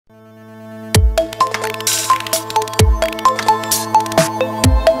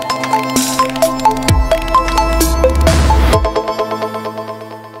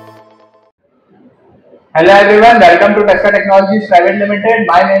Hello everyone, welcome to Tesca Technologies Private Limited.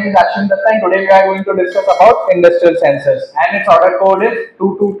 My name is Ashwin Datta and today we are going to discuss about industrial sensors and its order code is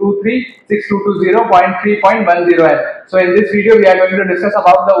 22236220.3.10N. So in this video we are going to discuss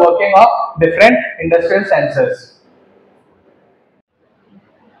about the working of different industrial sensors.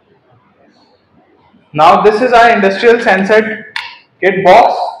 Now this is our industrial sensor kit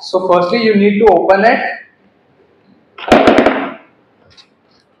box. So firstly you need to open it.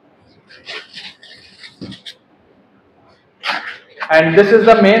 And this is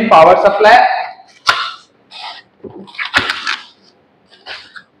the main power supply,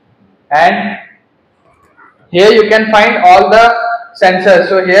 and here you can find all the sensors.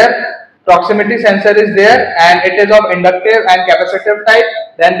 So here proximity sensor is there and it is of inductive and capacitive type.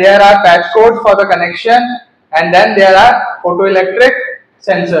 Then there are patch codes for the connection, and then there are photoelectric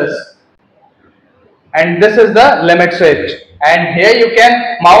sensors, and this is the limit switch. And here you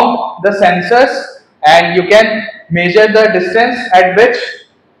can mount the sensors and you can measure the distance at which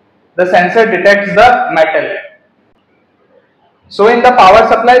the sensor detects the metal. So in the power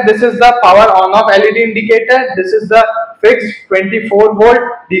supply, this is the power on off LED indicator, this is the fixed 24 volt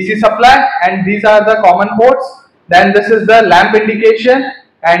DC supply, and these are the common ports. Then this is the lamp indication,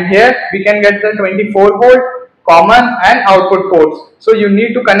 and here we can get the 24 volt common and output ports. So you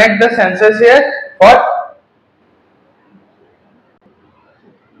need to connect the sensors here for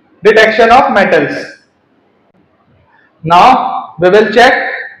detection of metals. Now we will check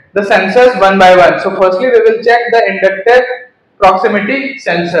the sensors one by one. So firstly we will check the inductive proximity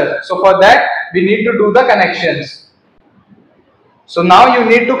sensor. So for that we need to do the connections. So now you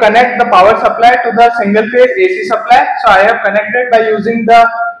need to connect the power supply to the single phase AC supply. So I have connected by using the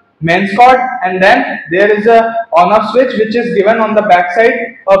mains cord, and then there is a on off switch which is given on the back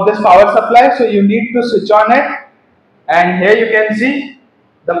side of this power supply. So you need to switch on it, and here you can see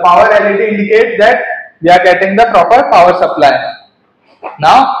the power LED indicates that we are getting the proper power supply.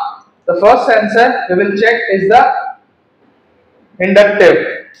 Now the first sensor we will check is the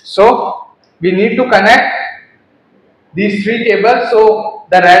inductive. So we need to connect these three cables. So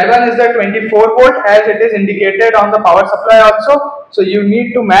the red one is the 24 volt as it is indicated on the power supply also. So you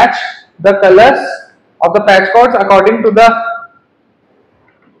need to match the colors of the patch cords according to the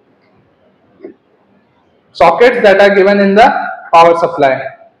sockets that are given in the power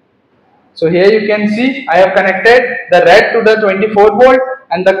supply. So here you can see I have connected the red to the 24 volt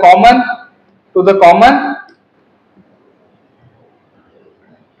and the common to the common,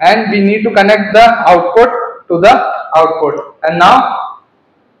 and we need to connect the output to the output. And now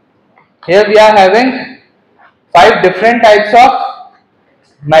here we are having 5 different types of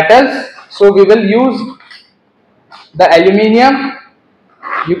metals. So we will use the aluminium,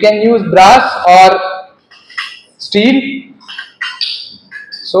 you can use brass or steel.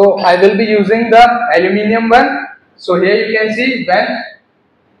 So I will be using the aluminium one. So here you can see when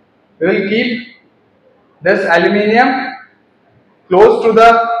we will keep this aluminium close to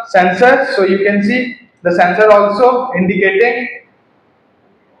the sensor. So you can see the sensor also indicating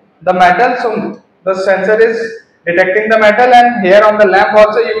the metal. So the sensor is detecting the metal, and here on the lamp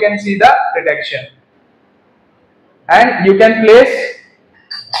also you can see the detection. And you can place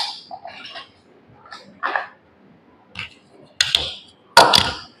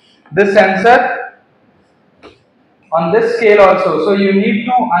this sensor on this scale also. So you need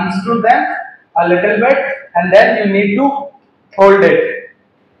to unscrew them a little bit and then you need to hold it.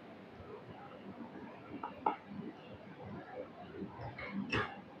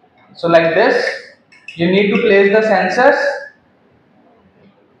 So like this you need to place the sensors,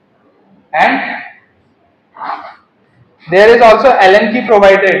 and there is also Allen key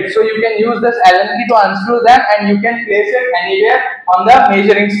provided. So you can use this Allen key to unscrew them and you can place it anywhere on the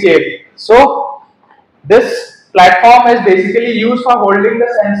measuring scale. So this platform is basically used for holding the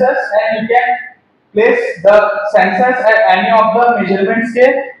sensors, and you can place the sensors at any of the measurement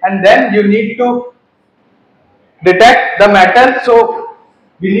scale, and then you need to detect the metal. So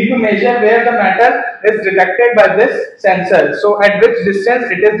we need to measure where the metal is detected by this sensor. So at which distance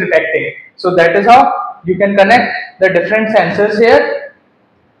it is detecting. So that is how you can connect the different sensors here.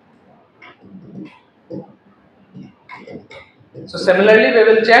 So similarly we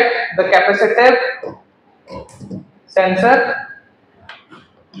will check the capacitive sensor.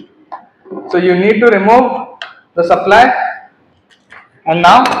 So you need to remove the supply, and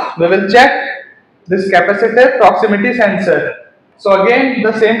now we will check this capacitive proximity sensor. So again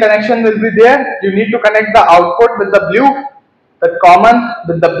the same connection will be there. You need to connect the output with the blue, the common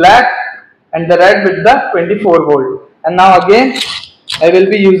with the black, and the red with the 24 volt. And now again I will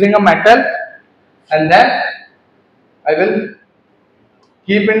be using a metal, and then I will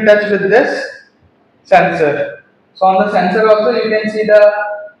keep in touch with this sensor. So on the sensor also you can see the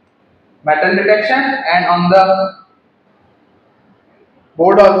metal detection, and on the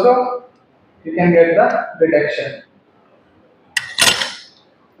board also you can get the detection.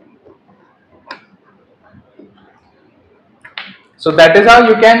 So that is how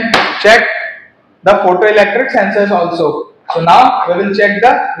you can check the photoelectric sensors also. So now we will check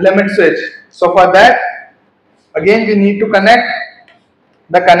the limit switch. So for that, again we need to connect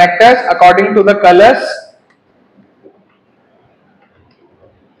the connectors according to the colors.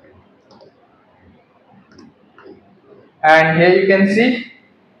 And here you can see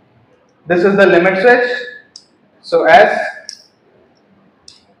this is the limit switch. So as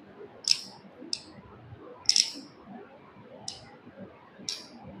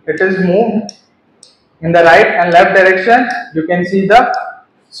it is moved in the right and left direction, you can see the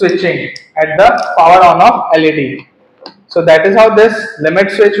switching at the power on of LED. So that is how this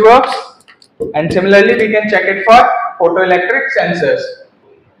limit switch works, and similarly we can check it for photoelectric sensors.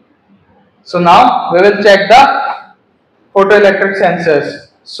 So now we will check the photoelectric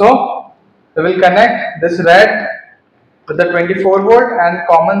sensors. So we will connect this red with the 24 volt and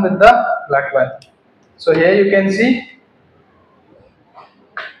common with the black one. So here you can see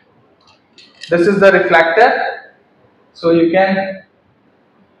this is the reflector. So you can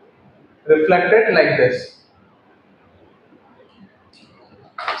reflect it like this.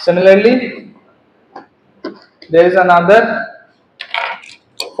 Similarly, there is another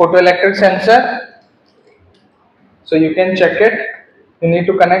photoelectric sensor. So you can check it. You need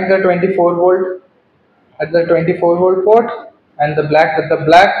to connect the 24 volt at the 24 volt port, and the black with the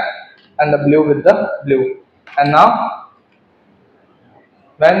black and the blue with the blue. And now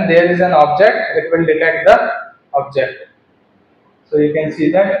when there is an object, it will detect the object. So you can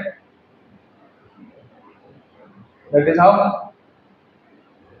see that is how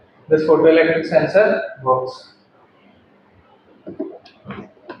this photoelectric sensor works.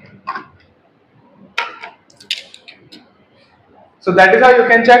 So that is how you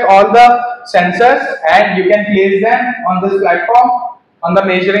can check all the sensors, and you can place them on this platform on the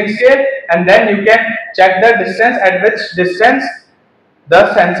measuring scale, and then you can check the distance at which distance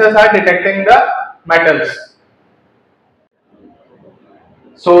the sensors are detecting the metals.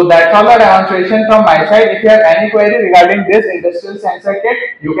 So that's all the demonstration from my side. If you have any query regarding this industrial sensor kit,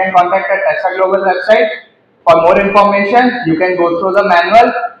 you can contact the Tesca Global website. For more information, you can go through the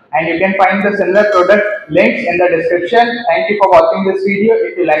manual, and you can find the similar product links in the description. Thank you for watching this video.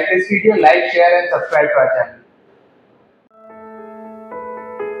 If you like this video, like, share and subscribe to our channel.